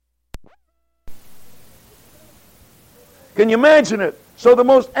Can you imagine it? So the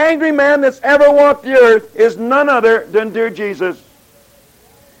most angry man that's ever walked the earth is none other than dear Jesus.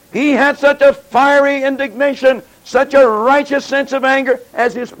 He had such a fiery indignation, such a righteous sense of anger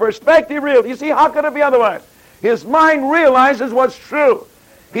as his perspective real. You see, how could it be otherwise? His mind realizes what's true.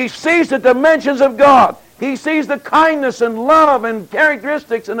 He sees the dimensions of God. He sees the kindness and love and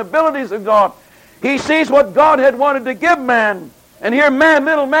characteristics and abilities of God. He sees what God had wanted to give man. And here man,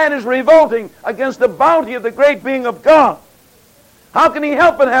 little man, is revolting against the bounty of the great being of God. How can he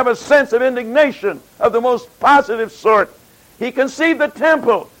help but have a sense of indignation of the most positive sort? He conceived the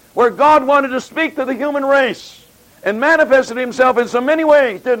temple where God wanted to speak to the human race and manifested himself in so many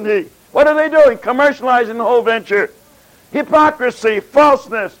ways, didn't he? What are they doing? Commercializing the whole venture. Hypocrisy,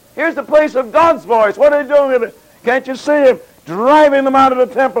 falseness. Here's the place of God's voice. What are they doing with it? Can't you see him driving them out of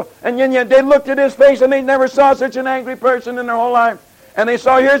the temple? And yet they looked at his face and they never saw such an angry person in their whole life. And they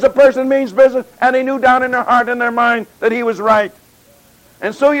saw, here's a person means business, and they knew down in their heart and their mind that he was right.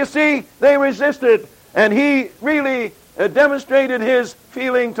 And so you see, they resisted, and he really demonstrated his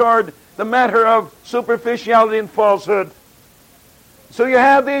feeling toward the matter of superficiality and falsehood. So you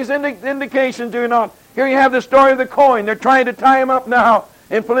have these indications, do you not? Here you have the story of the coin. They're trying to tie him up now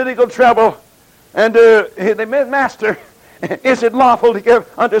in political trouble. And they said, Master, is it lawful to give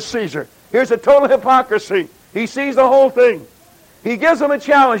unto Caesar? Here's a total hypocrisy. He sees the whole thing. He gives them a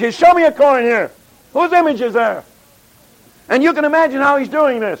challenge. He says, show me a coin here. Whose image is there? And you can imagine how he's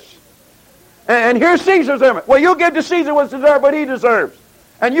doing this. And here's Caesar's image. Well, you give to Caesar what's deserved, what he deserves.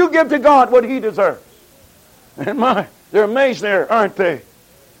 And you give to God what he deserves. And they're amazed there, aren't they?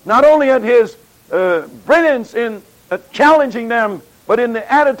 Not only at his brilliance in challenging them, but in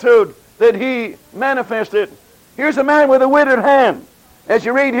the attitude that he manifested. Here's a man with a withered hand, as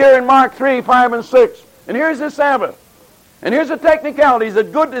you read here in Mark 3, 5, and 6. And here's the Sabbath. And here's the technicality. Is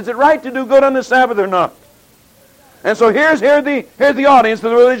it right to do good on the Sabbath or not? And so here's the audience, the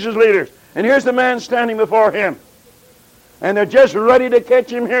religious leaders. And here's the man standing before him. And they're just ready to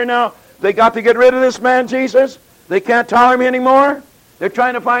catch him here now. They got to get rid of this man, Jesus. They can't tolerate him anymore. They're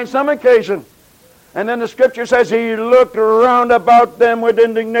trying to find some occasion. And then the scripture says he looked around about them with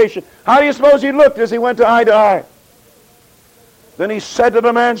indignation. How do you suppose he looked as he went eye to eye? Then he said to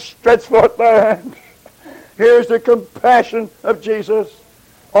the man, stretch forth thy hand. Here's the compassion of Jesus.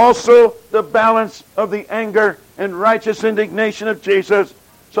 Also the balance of the anger and righteous indignation of Jesus.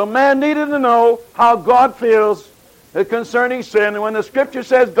 So man needed to know how God feels concerning sin. And when the scripture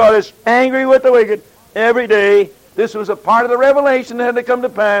says God is angry with the wicked every day, this was a part of the revelation that had to come to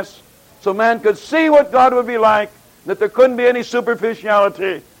pass. So man could see what God would be like, that there couldn't be any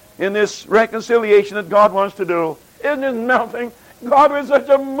superficiality in this reconciliation that God wants to do. Isn't it melting? God with such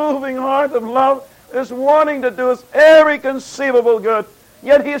a moving heart of love is wanting to do us every conceivable good.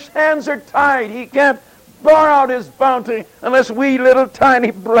 Yet his hands are tied. He can't pour out his bounty unless we little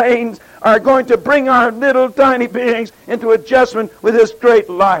tiny brains are going to bring our little tiny beings into adjustment with his great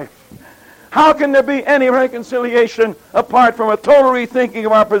life. How can there be any reconciliation apart from a total rethinking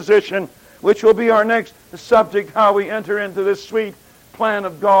of our position, which will be our next subject, how we enter into this sweet plan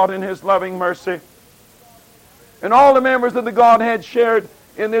of God in his loving mercy. And all the members of the Godhead shared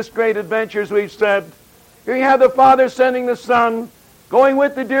in this great adventure, as we've said. Here you have the Father sending the Son, going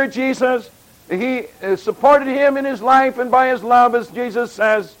with the dear Jesus. He supported him in his life and by his love, as Jesus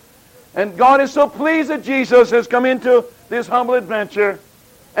says. And God is so pleased that Jesus has come into this humble adventure.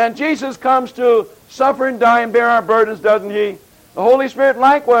 And Jesus comes to suffer and die and bear our burdens, doesn't he? The Holy Spirit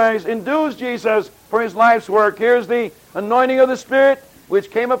likewise endues Jesus for his life's work. Here's the anointing of the Spirit which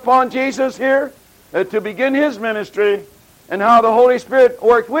came upon Jesus here to begin his ministry, and how the Holy Spirit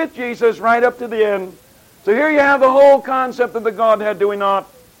worked with Jesus right up to the end. So here you have the whole concept of the Godhead, do we not?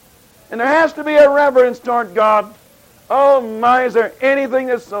 And there has to be a reverence toward God. Oh my, is there anything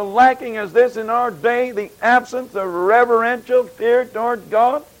that's so lacking as this in our day, the absence of reverential fear toward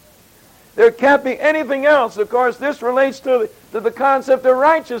God? There can't be anything else. Of course, this relates to the concept of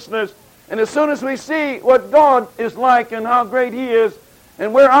righteousness. And as soon as we see what God is like and how great he is,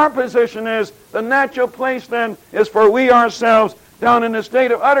 and where our position is, the natural place then is for we ourselves down in a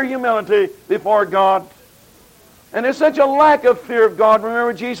state of utter humility before God. And there's such a lack of fear of God.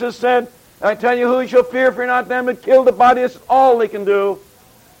 Remember Jesus said, I tell you, who shall fear not them that kill the body? That's all they can do.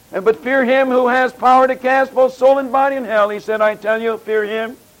 But fear him who has power to cast both soul and body in hell. He said, I tell you, fear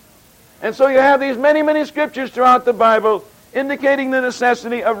him. And so you have these many, many scriptures throughout the Bible indicating the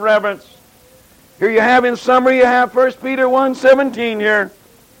necessity of reverence. Here you have, in summary, you have 1 Peter 1:17 here.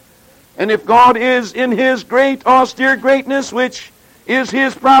 And if God is in his great austere greatness, which is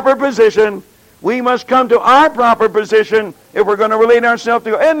his proper position, we must come to our proper position if we're going to relate ourselves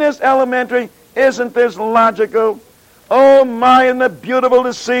to God. Isn't this elementary? Isn't this logical? Oh my, isn't it beautiful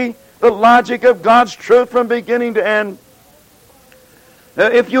to see the logic of God's truth from beginning to end?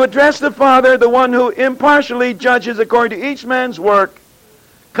 If you address the Father, the one who impartially judges according to each man's work,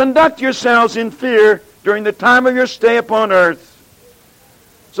 conduct yourselves in fear during the time of your stay upon earth.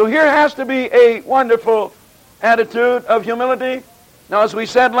 So here has to be a wonderful attitude of humility. Now, as we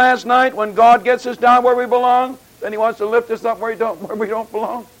said last night, when God gets us down where we belong, then He wants to lift us up where we don't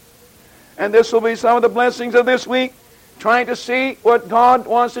belong. And this will be some of the blessings of this week, trying to see what God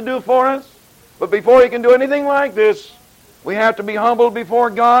wants to do for us. But before He can do anything like this, we have to be humbled before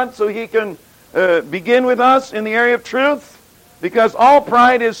God so He can begin with us in the area of truth. Because all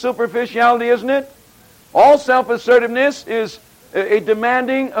pride is superficiality, isn't it? All self-assertiveness is a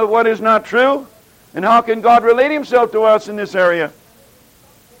demanding of what is not true. And how can God relate Himself to us in this area?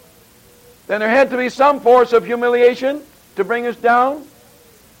 Then there had to be some force of humiliation to bring us down.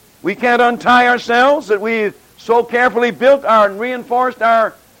 We can't untie ourselves, that we so carefully built and reinforced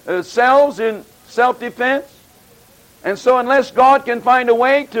ourselves in self-defense. And so unless God can find a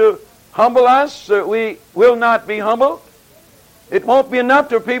way to humble us, we will not be humbled. It won't be enough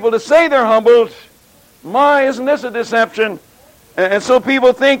for people to say they're humbled. My, isn't this a deception? And so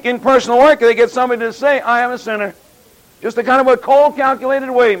people think in personal work they get somebody to say, I am a sinner. Just a kind of a cold,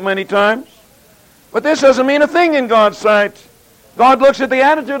 calculated way many times. But this doesn't mean a thing in God's sight. God looks at the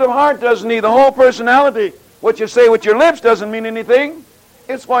attitude of heart, doesn't He? The whole personality. What you say with your lips doesn't mean anything.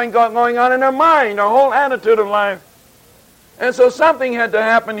 It's going on in our mind, our whole attitude of life. And so something had to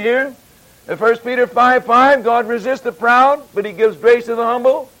happen here. In 1 Peter 5:5, God resists the proud, but He gives grace to the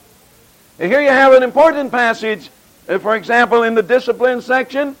humble. And here you have an important passage, for example, in the discipline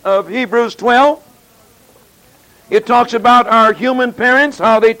section of Hebrews 12. It talks about our human parents,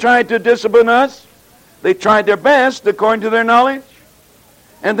 how they tried to discipline us. They tried their best according to their knowledge.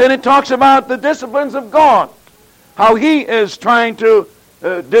 And then it talks about the disciplines of God, how He is trying to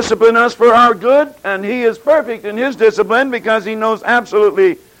discipline us for our good, and He is perfect in His discipline because He knows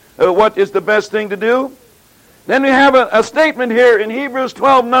absolutely what is the best thing to do. Then we have a statement here in Hebrews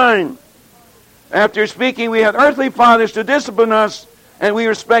 12:9. After speaking, we had earthly fathers to discipline us, and we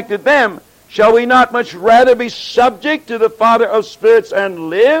respected them. Shall we not much rather be subject to the Father of spirits and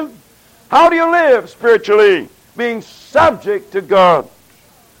live? How do you live spiritually? Being subject to God.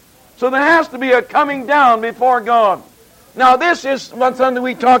 So there has to be a coming down before God. Now this is something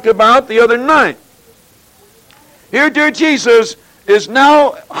we talked about the other night. Here, dear Jesus is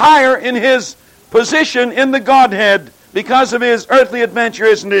now higher in His position in the Godhead because of His earthly adventure,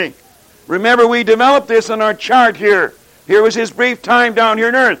 isn't He? Remember, we developed this on our chart here. Here was His brief time down here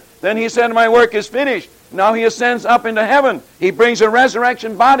on earth. Then He said, my work is finished. Now He ascends up into heaven. He brings a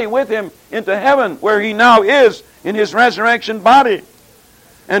resurrection body with Him into heaven, where He now is in His resurrection body.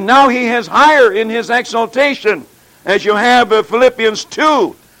 And now He is higher in His exaltation, as you have Philippians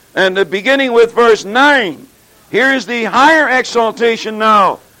 2, and beginning with verse 9. Here is the higher exaltation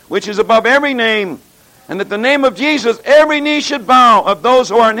now, which is above every name. And at the name of Jesus, every knee should bow, of those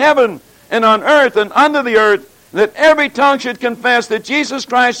who are in heaven and on earth and under the earth, that every tongue should confess that Jesus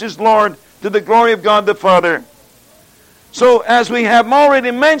Christ is Lord, to the glory of God the Father. So, as we have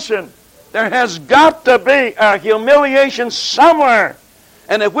already mentioned, there has got to be a humiliation somewhere.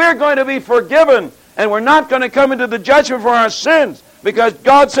 And if we're going to be forgiven, and we're not going to come into the judgment for our sins, because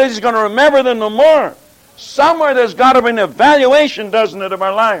God says He's going to remember them no more, somewhere there's got to be an evaluation, doesn't it, of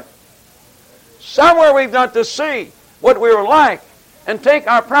our life? Somewhere we've got to see what we were like and take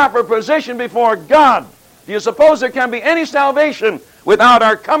our proper position before God. Do you suppose there can be any salvation without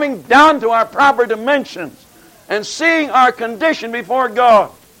our coming down to our proper dimensions and seeing our condition before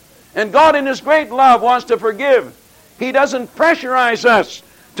God? And God in His great love wants to forgive. He doesn't pressurize us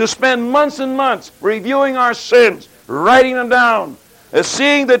to spend months and months reviewing our sins, writing them down,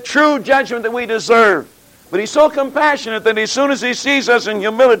 seeing the true judgment that we deserve. But He's so compassionate that as soon as He sees us in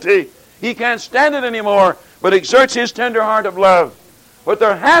humility, He can't stand it anymore, but exerts His tender heart of love. But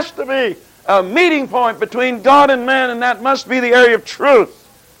there has to be a meeting point between God and man, and that must be the area of truth.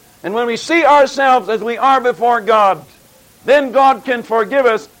 And when we see ourselves as we are before God, then God can forgive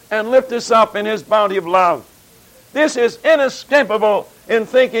us and lift us up in His bounty of love. This is inescapable in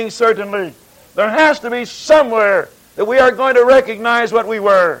thinking, certainly. There has to be somewhere that we are going to recognize what we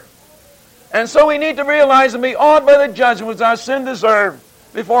were. And so we need to realize and be awed by the judgment which our sin deserved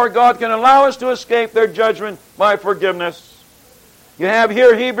before God can allow us to escape their judgment by forgiveness. You have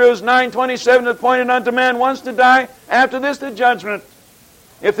here Hebrews 9:27, appointed unto man once to die, after this the judgment.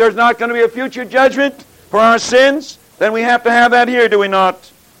 If there's not going to be a future judgment for our sins, then we have to have that here, do we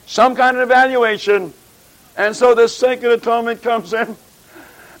not? Some kind of evaluation. And so the sacred atonement comes in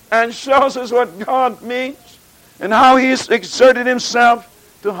and shows us what God means and how He's exerted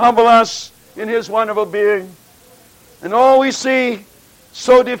Himself to humble us in His wonderful being. And all we see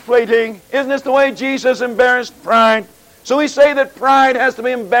so deflating. Isn't this the way Jesus embarrassed pride? So we say that pride has to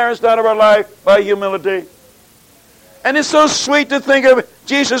be embarrassed out of our life by humility. And it's so sweet to think of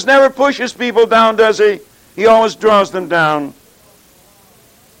Jesus never pushes people down, does He? He always draws them down.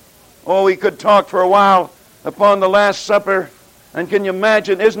 Oh, we could talk for a while upon the Last Supper. And can you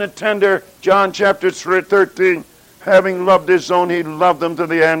imagine, isn't it tender? John chapter 13, having loved His own, He loved them to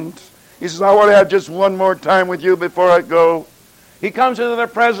the end. He says, I want to have just one more time with you before I go. He comes into their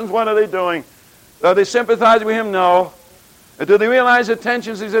presence. What are they doing? Are they sympathizing with Him? No. Do they realize the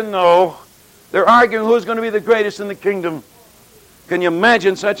tensions? He said, no. They're arguing who's going to be the greatest in the kingdom. Can you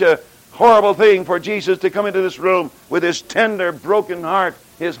imagine such a horrible thing for Jesus to come into this room with His tender, broken heart,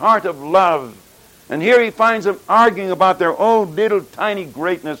 His heart of love? And here He finds them arguing about their own little tiny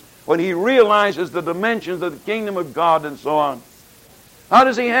greatness when He realizes the dimensions of the kingdom of God and so on. How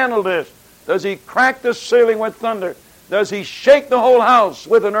does He handle this? Does He crack the ceiling with thunder? Does He shake the whole house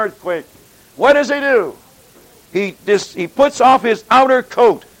with an earthquake? What does He do? He puts off His outer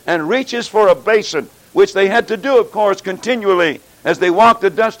coat and reaches for a basin, which they had to do, of course, continually as they walked the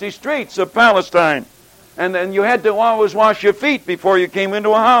dusty streets of Palestine. And then you had to always wash your feet before you came into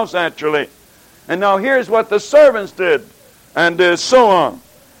a house, actually. And now here's what the servants did, and so on.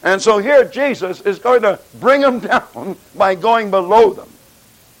 And so here Jesus is going to bring them down by going below them.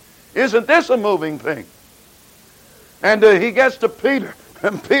 Isn't this a moving thing? And He gets to Peter,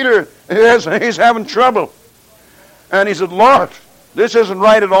 and Peter, he's having trouble. And he said, Lord, this isn't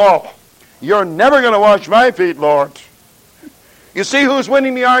right at all. You're never going to wash my feet, Lord. You see who's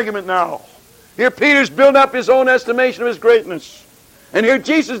winning the argument now? Here Peter's built up his own estimation of his greatness. And here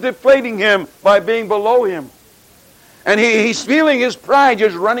Jesus deflating him by being below him. And he's feeling his pride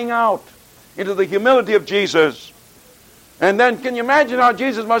just running out into the humility of Jesus. And then can you imagine how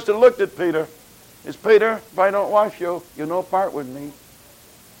Jesus must have looked at Peter? Is Peter, if I don't wash you, you no part with me.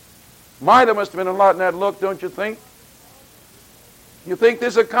 My, there must have been a lot in that look, don't you think? You think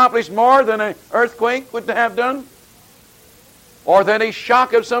this accomplished more than an earthquake would have done? Or than a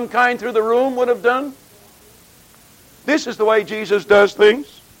shock of some kind through the room would have done? This is the way Jesus does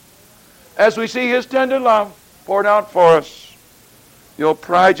things. As we see His tender love poured out for us, the old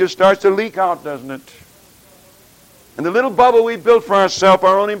pride just starts to leak out, doesn't it? And the little bubble we built for ourselves,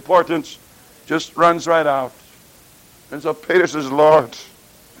 our own importance, just runs right out. And so Peter says, Lord,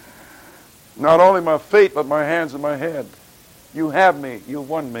 not only my feet, but my hands and my head. You have me. You've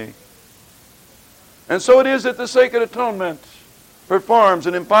won me. And so it is that the sacred atonement performs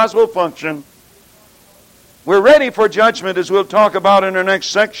an impossible function. We're ready for judgment, as we'll talk about in our next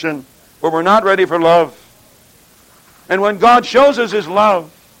section, but we're not ready for love. And when God shows us His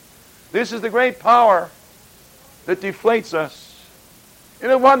love, this is the great power that deflates us.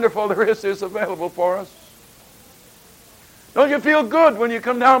 Isn't it wonderful there is this available for us? Don't you feel good when you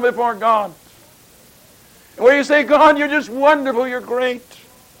come down before God? And where you say, God, you're just wonderful, you're great.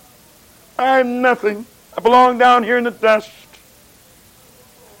 I'm nothing. I belong down here in the dust.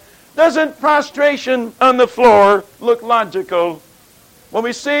 Doesn't prostration on the floor look logical? When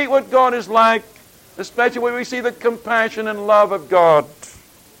we see what God is like, especially when we see the compassion and love of God,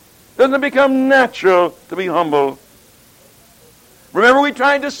 doesn't it become natural to be humble? Remember, we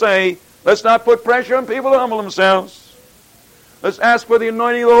tried to say, let's not put pressure on people to humble themselves. Let's ask for the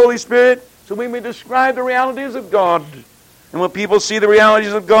anointing of the Holy Spirit so we may describe the realities of God. And when people see the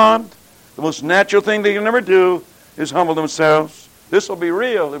realities of God, the most natural thing they can ever do is humble themselves. This will be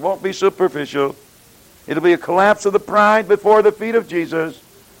real. It won't be superficial. It'll be a collapse of the pride before the feet of Jesus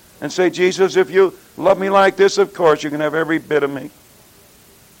and say, Jesus, if you love me like this, of course you can have every bit of me.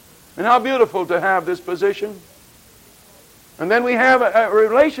 And how beautiful to have this position. And then we have a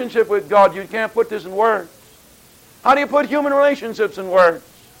relationship with God. You can't put this in words. How do you put human relationships in words?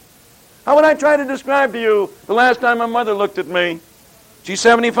 How would I try to describe to you the last time my mother looked at me? She's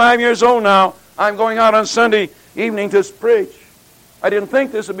 75 years old now. I'm going out on Sunday evening to preach. I didn't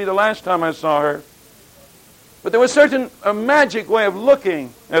think this would be the last time I saw her. But there was a magic way of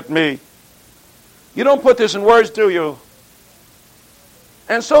looking at me. You don't put this in words, do you?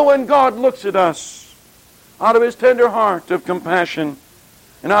 And so when God looks at us out of His tender heart of compassion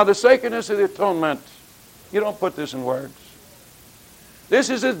and out of the sacredness of the atonement, you don't put this in words. This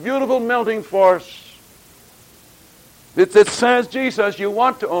is this beautiful melting force that says, Jesus, you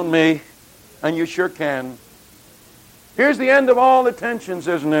want to own me, and you sure can. Here's the end of all the tensions,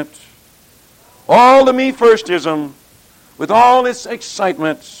 isn't it? All the me-firstism, with all its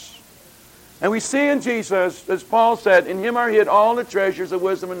excitements. And we see in Jesus, as Paul said, in Him are hid all the treasures of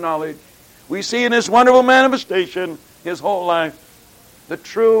wisdom and knowledge. We see in this wonderful manifestation his whole life, the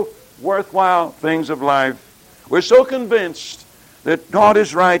true, worthwhile things of life. We're so convinced that God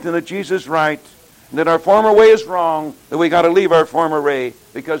is right and that Jesus is right, and that our former way is wrong, that we got to leave our former way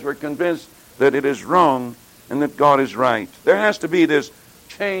because we're convinced that it is wrong and that God is right. There has to be this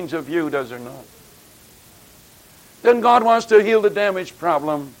change of view, does there not? Then God wants to heal the damage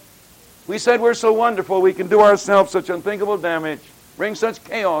problem. We said we're so wonderful, we can do ourselves such unthinkable damage, bring such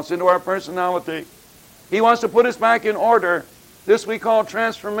chaos into our personality. He wants to put us back in order. This we call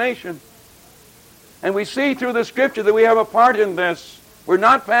transformation. And we see through the Scripture that we have a part in this. We're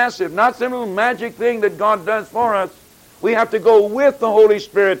not passive, not some little magic thing that God does for us. We have to go with the Holy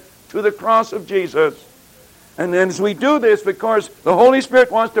Spirit to the cross of Jesus. And then as we do this, because the Holy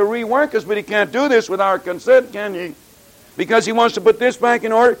Spirit wants to rework us, but He can't do this with our consent, can He? Because He wants to put this back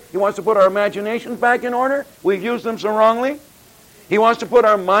in order. He wants to put our imaginations back in order. We've used them so wrongly. He wants to put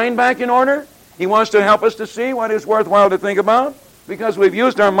our mind back in order. He wants to help us to see what is worthwhile to think about, because we've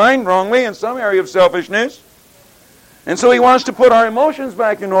used our mind wrongly in some area of selfishness. And so He wants to put our emotions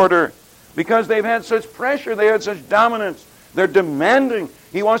back in order, because they've had such pressure, they had such dominance. They're demanding.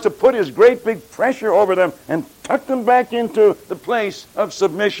 He wants to put His great big pressure over them and tuck them back into the place of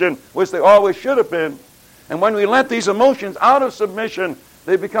submission, which they always should have been. And when we let these emotions out of submission,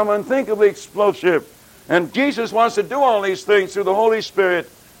 they become unthinkably explosive. And Jesus wants to do all these things through the Holy Spirit.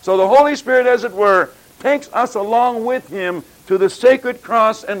 So the Holy Spirit, as it were, takes us along with Him to the sacred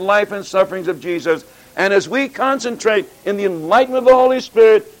cross and life and sufferings of Jesus. And as we concentrate in the enlightenment of the Holy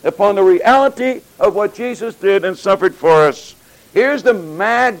Spirit upon the reality of what Jesus did and suffered for us, here's the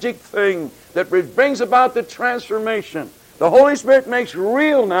magic thing that brings about the transformation. The Holy Spirit makes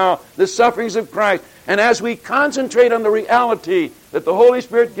real now the sufferings of Christ. And as we concentrate on the reality that the Holy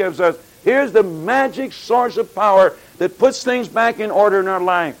Spirit gives us, here's the magic source of power that puts things back in order in our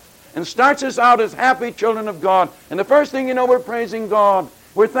life and starts us out as happy children of God. And the first thing you know, we're praising God.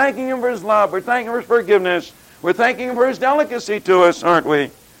 We're thanking Him for His love. We're thanking Him for His forgiveness. We're thanking Him for His delicacy to us, aren't we?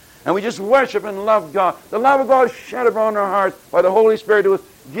 And we just worship and love God. The love of God is shed upon our hearts by the Holy Spirit who is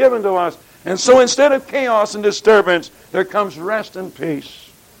given to us. And so instead of chaos and disturbance, there comes rest and peace.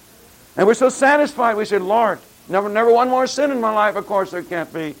 And we're so satisfied. We say, Lord, never one more sin in my life. Of course there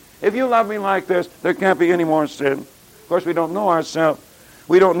can't be. If you love me like this, there can't be any more sin. Of course, we don't know ourselves.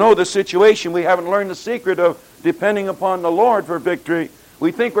 We don't know the situation. We haven't learned the secret of depending upon the Lord for victory.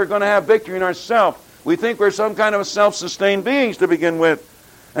 We think we're going to have victory in ourselves. We think we're some kind of self-sustained beings to begin with.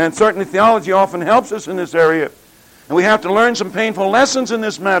 And certainly theology often helps us in this area. And we have to learn some painful lessons in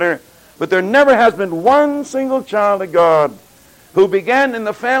this matter. But there never has been one single child of God who began in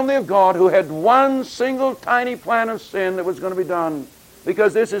the family of God who had one single tiny plan of sin that was going to be done.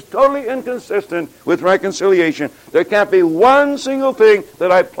 Because this is totally inconsistent with reconciliation. There can't be one single thing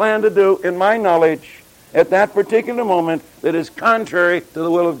that I plan to do in my knowledge at that particular moment that is contrary to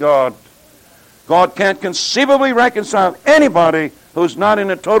the will of God. God can't conceivably reconcile anybody who's not in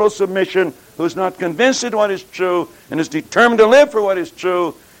a total submission, who's not convinced of what is true, and is determined to live for what is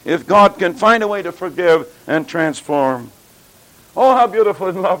true, if God can find a way to forgive and transform. Oh, how beautiful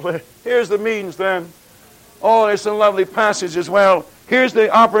and lovely. Here's the means then. Oh, there's some lovely passage as well. Here's the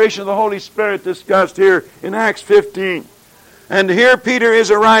operation of the Holy Spirit discussed here in Acts 15. And here Peter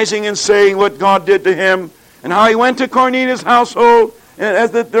is arising and saying what God did to him, and how he went to Cornelius' household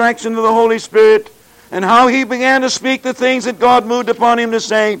as the direction of the Holy Spirit, and how he began to speak the things that God moved upon him to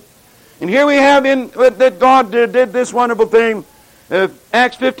say. And here we have that God did this wonderful thing.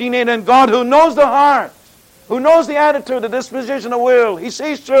 Acts 15:8, and God who knows the heart, who knows the attitude, the disposition of will, He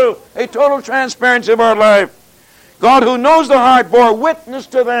sees through a total transparency of our life. God who knows the heart bore witness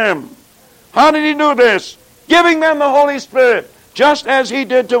to them. How did He do this? Giving them the Holy Spirit, just as He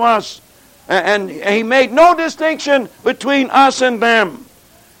did to us. And He made no distinction between us and them.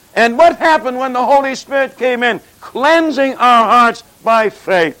 And what happened when the Holy Spirit came in? Cleansing our hearts by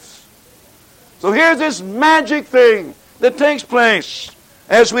faith. So here's this magic thing that takes place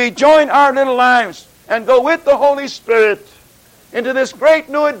as we join our little lives and go with the Holy Spirit into this great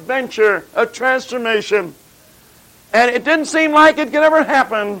new adventure of transformation. And it didn't seem like it could ever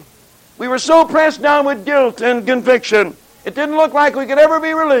happen. We were so pressed down with guilt and conviction. It didn't look like we could ever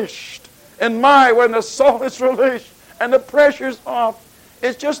be released. And when the soul is released and the pressure's off,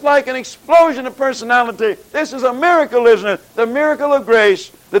 it's just like an explosion of personality. This is a miracle, isn't it? The miracle of grace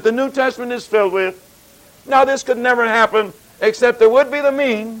that the New Testament is filled with. Now, this could never happen except there would be the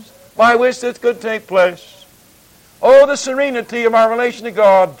means by which this could take place. Oh, the serenity of our relation to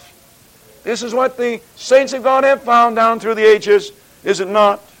God. This is what the saints of God have found down through the ages, is it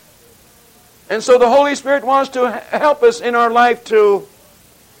not? And so the Holy Spirit wants to help us in our life too.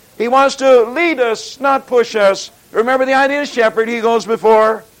 He wants to lead us, not push us. Remember the idea of shepherd, he goes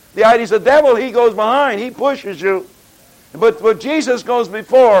before. The idea is the devil, he goes behind, he pushes you. But Jesus goes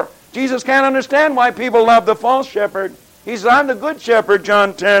before. Jesus can't understand why people love the false shepherd. He says, I'm the good shepherd,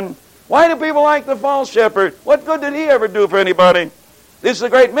 John 10. Why do people like the false shepherd? What good did he ever do for anybody? This is a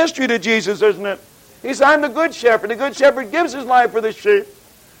great mystery to Jesus, isn't it? He says, I'm the good shepherd. The good shepherd gives his life for the sheep.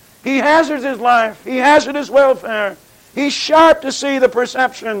 He hazards his life. He hazards his welfare. He's sharp to see the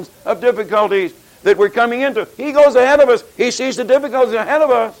perceptions of difficulties that we're coming into. He goes ahead of us. He sees the difficulties ahead of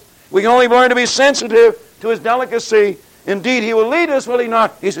us. We can only learn to be sensitive to his delicacy. Indeed, he will lead us, will he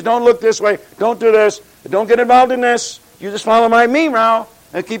not? He says, don't look this way. Don't do this. Don't get involved in this. You just follow my me route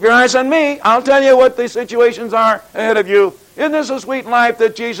and keep your eyes on me. I'll tell you what the situations are ahead of you. Isn't this a sweet life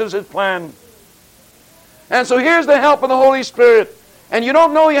that Jesus has planned? And so here's the help of the Holy Spirit. And you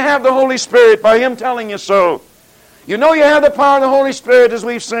don't know you have the Holy Spirit by him telling you so. You know you have the power of the Holy Spirit, as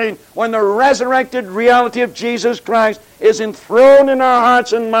we've seen, when the resurrected reality of Jesus Christ is enthroned in our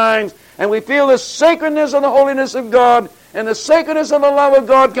hearts and minds, and we feel the sacredness of the holiness of God and the sacredness of the love of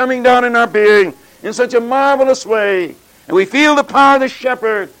God coming down in our being in such a marvelous way. And we feel the power of the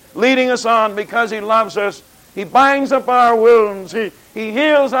shepherd leading us on because he loves us. He binds up our wounds. He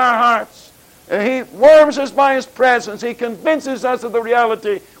heals our hearts. He warms us by his presence. He convinces us of the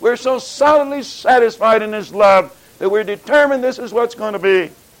reality. We're so solidly satisfied in his love that we're determined this is what's going to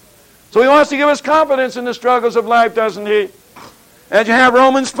be. So he wants to give us confidence in the struggles of life, doesn't he? And you have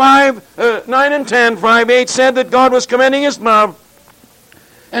Romans 5, 9 and 10. 5:8 said that God was commending his love.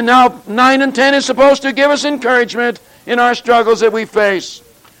 And now 9 and 10 is supposed to give us encouragement in our struggles that we face.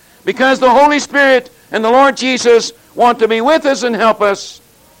 Because the Holy Spirit and the Lord Jesus want to be with us and help us.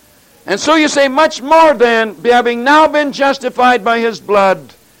 And so you say, much more then, having now been justified by his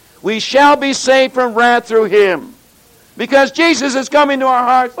blood, we shall be saved from wrath through him. Because Jesus has come into our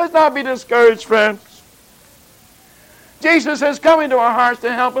hearts. Let's not be discouraged, friends. Jesus has come into our hearts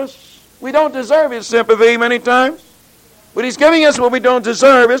to help us. We don't deserve his sympathy many times. But he's giving us what we don't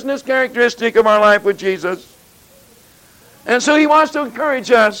deserve. Isn't this characteristic of our life with Jesus? And so he wants to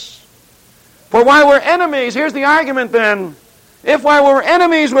encourage us. For while we're enemies, here's the argument then. If while we're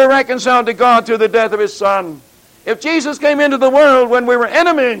enemies we're reconciled to God through the death of his Son. If Jesus came into the world when we were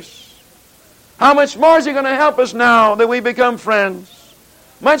enemies, how much more is he going to help us now that we become friends?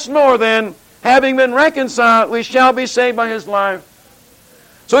 Much more then, having been reconciled, we shall be saved by his life.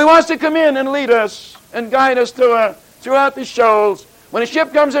 So he wants to come in and lead us and guide us throughout the shoals. When a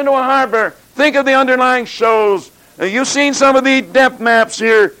ship comes into a harbor, think of the underlying shoals. You've seen some of the depth maps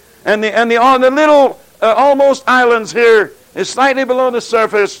here, and the little almost islands here is slightly below the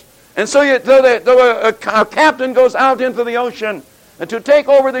surface. And so though a captain goes out into the ocean to take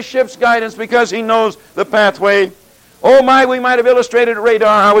over the ship's guidance because he knows the pathway. Oh my, we might have illustrated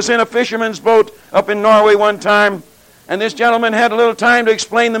radar. I was in a fisherman's boat up in Norway one time, and this gentleman had a little time to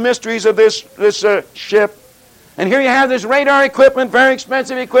explain the mysteries of this ship. And here you have this radar equipment, very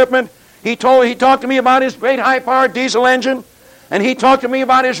expensive equipment. He talked to me about his great high-powered diesel engine, and he talked to me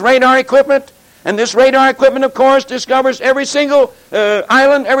about his radar equipment. And this radar equipment, of course, discovers every single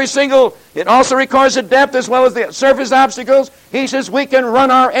island, it also records the depth as well as the surface obstacles. He says we can run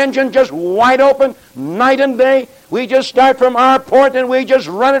our engine just wide open, night and day. We just start from our port and we just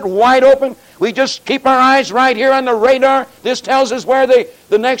run it wide open. We just keep our eyes right here on the radar. This tells us where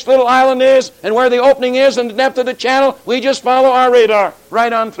the next little island is and where the opening is and the depth of the channel. We just follow our radar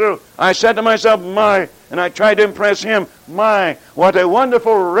right on through. I said to myself, my, and I tried to impress him, my, what a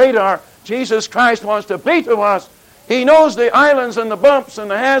wonderful radar Jesus Christ wants to be to us. He knows the islands and the bumps and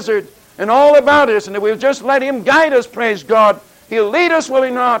the hazard and all about us. And if we'll just let him guide us, praise God, he'll lead us, will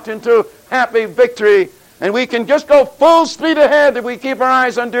he not, into happy victory. And we can just go full speed ahead if we keep our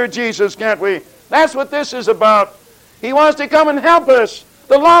eyes on dear Jesus, can't we? That's what this is about. He wants to come and help us.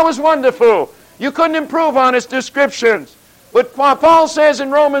 The law was wonderful. You couldn't improve on its descriptions. But Paul says in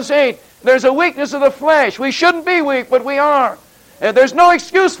Romans 8, there's a weakness of the flesh. We shouldn't be weak, but we are. There's no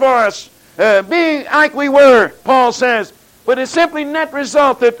excuse for us being like we were, Paul says. But it's simply net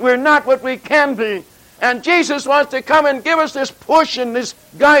result that we're not what we can be. And Jesus wants to come and give us this push and this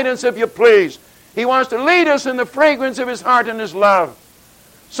guidance, if you please. He wants to lead us in the fragrance of his heart and his love.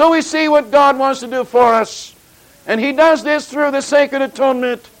 So we see what God wants to do for us. And he does this through the sacred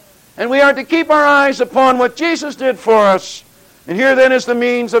atonement. And we are to keep our eyes upon what Jesus did for us. And here then is the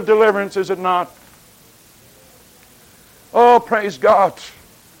means of deliverance, is it not? Oh, praise God.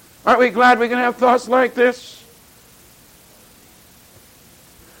 Aren't we glad we can have thoughts like this?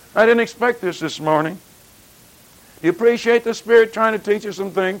 I didn't expect this morning. Do you appreciate the Spirit trying to teach us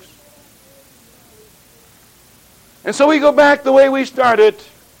some things? And so we go back the way we started.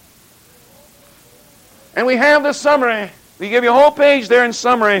 And we have the summary. We give you a whole page there in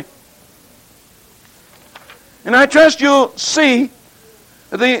summary. And I trust you'll see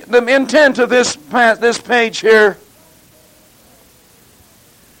the intent of this page here.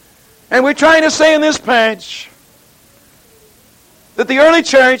 And we're trying to say in this page that the early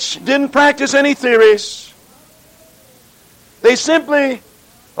church didn't practice any theories. They simply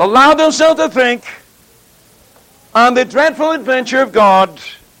allowed themselves to think on the dreadful adventure of God.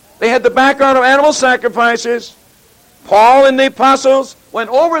 They had the background of animal sacrifices. Paul and the apostles went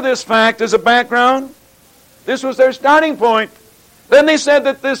over this fact as a background. This was their starting point. Then they said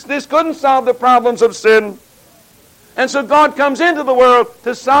that this couldn't solve the problems of sin. And so God comes into the world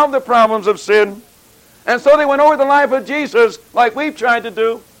to solve the problems of sin. And so they went over the life of Jesus like we've tried to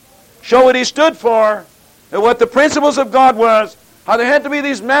do. Show what he stood for, and what the principles of God was. How there had to be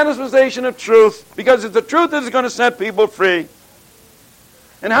these manifestation of truth, because it's the truth that is going to set people free.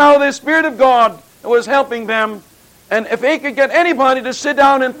 And how the Spirit of God was helping them. And if he could get anybody to sit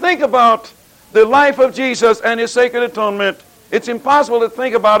down and think about the life of Jesus and his sacred atonement, it's impossible to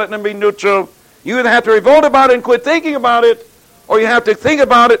think about it and be neutral. You either have to revolt about it and quit thinking about it, or you have to think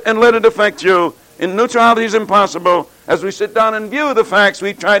about it and let it affect you. And neutrality is impossible as we sit down and view the facts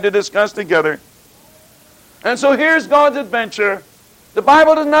we tried to discuss together. And so here's God's adventure. The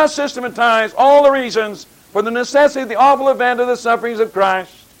Bible does not systematize all the reasons for the necessity of the awful event of the sufferings of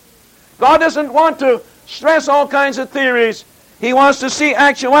Christ. God doesn't want to stress all kinds of theories. He wants to see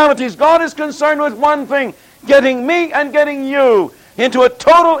actualities. God is concerned with one thing, getting me and getting you into a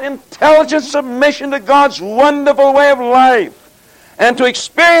total intelligent submission to God's wonderful way of life, and to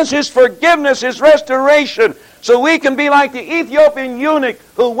experience his forgiveness, his restoration, so we can be like the Ethiopian eunuch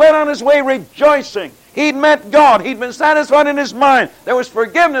who went on his way rejoicing. He'd met God. He'd been satisfied in his mind. There was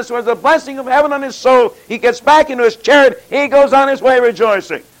forgiveness. There was the blessing of heaven on his soul. He gets back into his chariot. He goes on his way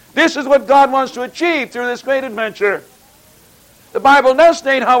rejoicing. This is what God wants to achieve through this great adventure. The Bible does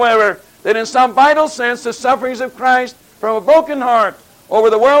state, however, that in some vital sense the sufferings of Christ from a broken heart over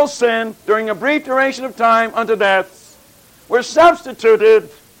the world's sin during a brief duration of time unto death were substituted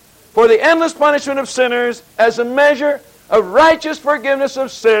for the endless punishment of sinners as a measure of righteous forgiveness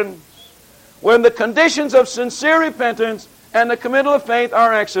of sins when the conditions of sincere repentance and the committal of faith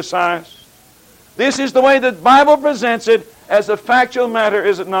are exercised. This is the way the Bible presents it as a factual matter,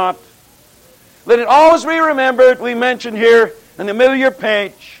 is it not? Let it always be remembered, we mentioned here in the middle of your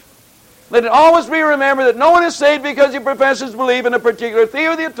page, let it always be remembered that no one is saved because he professes to believe in a particular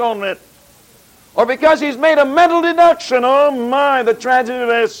theory of the atonement, or because he's made a mental deduction. Oh my, the tragedy of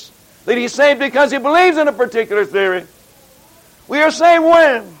this, that he's saved because he believes in a particular theory. We are saved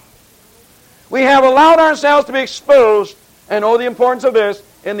when we have allowed ourselves to be exposed, and know the importance of this,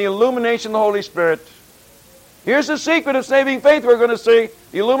 in the illumination of the Holy Spirit. Here's the secret of saving faith we're going to see,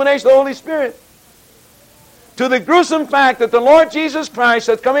 the illumination of the Holy Spirit. To the gruesome fact that the Lord Jesus Christ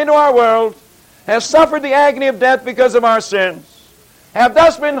has come into our world, has suffered the agony of death because of our sins, have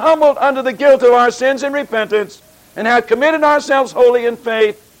thus been humbled under the guilt of our sins in repentance, and have committed ourselves wholly in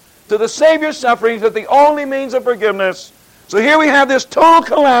faith to the Savior's sufferings as the only means of forgiveness. So here we have this total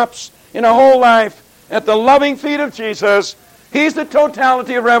collapse in our whole life at the loving feet of Jesus. He's the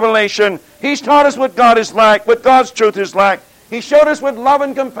totality of revelation. He's taught us what God is like, what God's truth is like. He showed us what love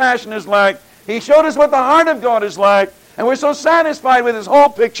and compassion is like. He showed us what the heart of God is like. And we're so satisfied with his whole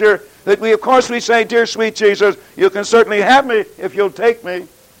picture that we, of course, we say, dear sweet Jesus, you can certainly have me if you'll take me.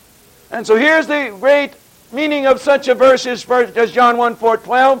 And so here's the great meaning of such a verse as John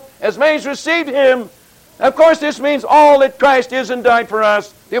 1:4-12. As many as received him, of course this means all that Christ is and died for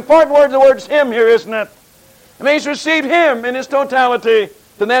us. The important word, the word's him here, isn't it? It means received him in his totality.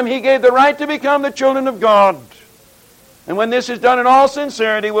 To them he gave the right to become the children of God. And when this is done in all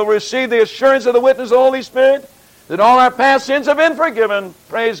sincerity, we'll receive the assurance of the witness of the Holy Spirit that all our past sins have been forgiven.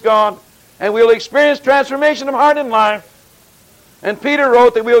 Praise God. And we'll experience transformation of heart and life. And Peter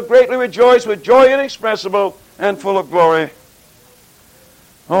wrote that we'll greatly rejoice with joy inexpressible and full of glory.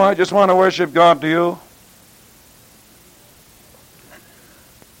 Oh, I just want to worship God to you.